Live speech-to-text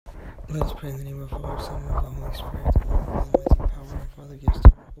Let us pray in the name of the Father, Son, and of the Holy Spirit. The Almighty power our Father gives to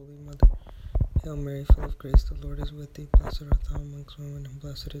our Holy Mother. Hail Mary, full of grace, the Lord is with thee. Blessed art thou amongst women, and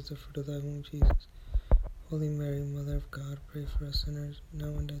blessed is the fruit of thy womb, Jesus. Holy Mary, Mother of God, pray for us sinners, now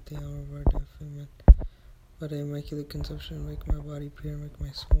and at the hour of our death. Amen. By thy immaculate conception, make my body pure, make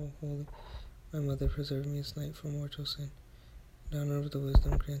my soul holy. My Mother, preserve me this night from mortal sin. In honor of the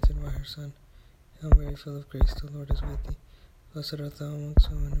wisdom granted by her Son. Hail Mary, full of grace, the Lord is with thee. Blessed art thou amongst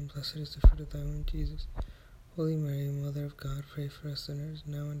women, and blessed is the fruit of thy womb, Jesus. Holy Mary, Mother of God, pray for us sinners,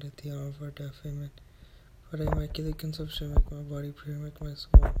 now and at the hour of our death. Amen. For thy immaculate conception, make my body pure, make my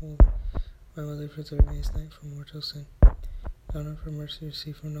soul holy. My Mother, preserve me this night from mortal sin. In honor for mercy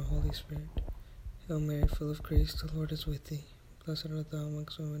received from the Holy Spirit. Hail Mary, full of grace, the Lord is with thee. Blessed art thou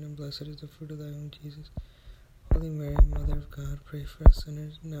amongst women, and blessed is the fruit of thy womb, Jesus. Holy Mary, Mother of God, pray for us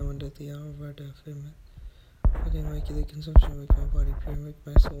sinners, now and at the hour of our death. Amen. For the immaculate conception, make my body pure, make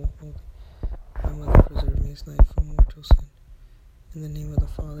my soul holy. My Mother, preserve me this night from mortal sin. In the name of the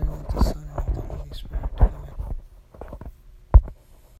Father, and of the Son, and of the Holy Spirit.